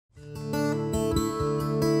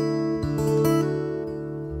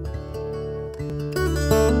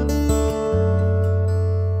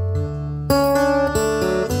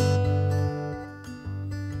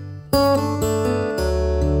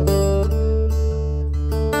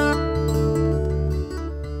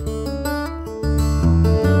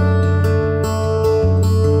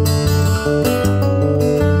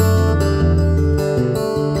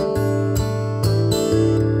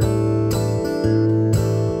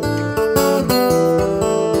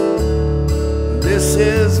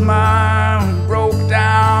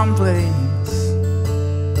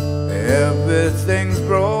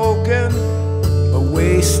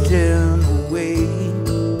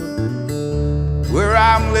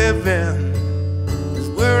I'm living is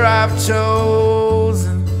where I've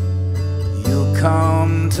chosen. You'll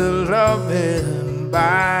come to love it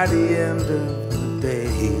by the end of the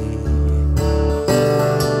day.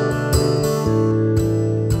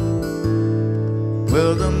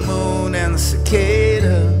 Well, the moon and the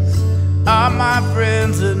cicadas are my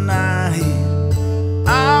friends at night.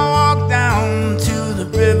 I walk down to the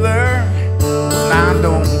river when I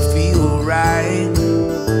don't feel right.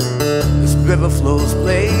 This river flows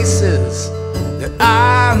places that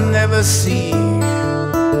I never see,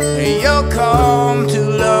 and you'll come to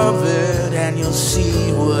love it and you'll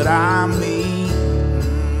see what I mean.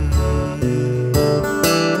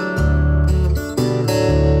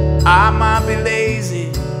 I might be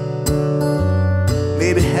lazy,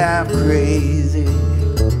 maybe half crazy,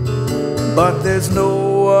 but there's no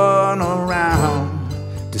one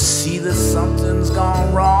around to see that something's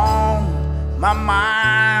gone wrong. My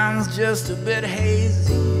mind's just a bit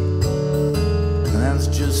hazy, and that's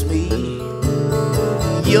just me.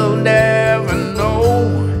 You'll never know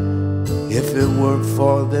if it weren't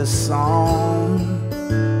for this song.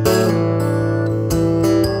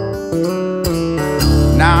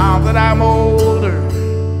 Now that I'm older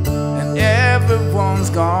and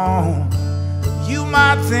everyone's gone, you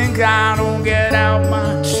might think I don't get out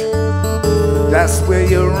much. That's where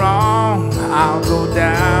you're wrong. I'll go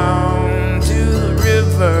down to the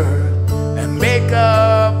river and make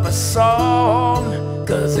up a song,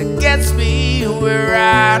 'cause it gets me where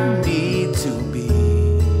I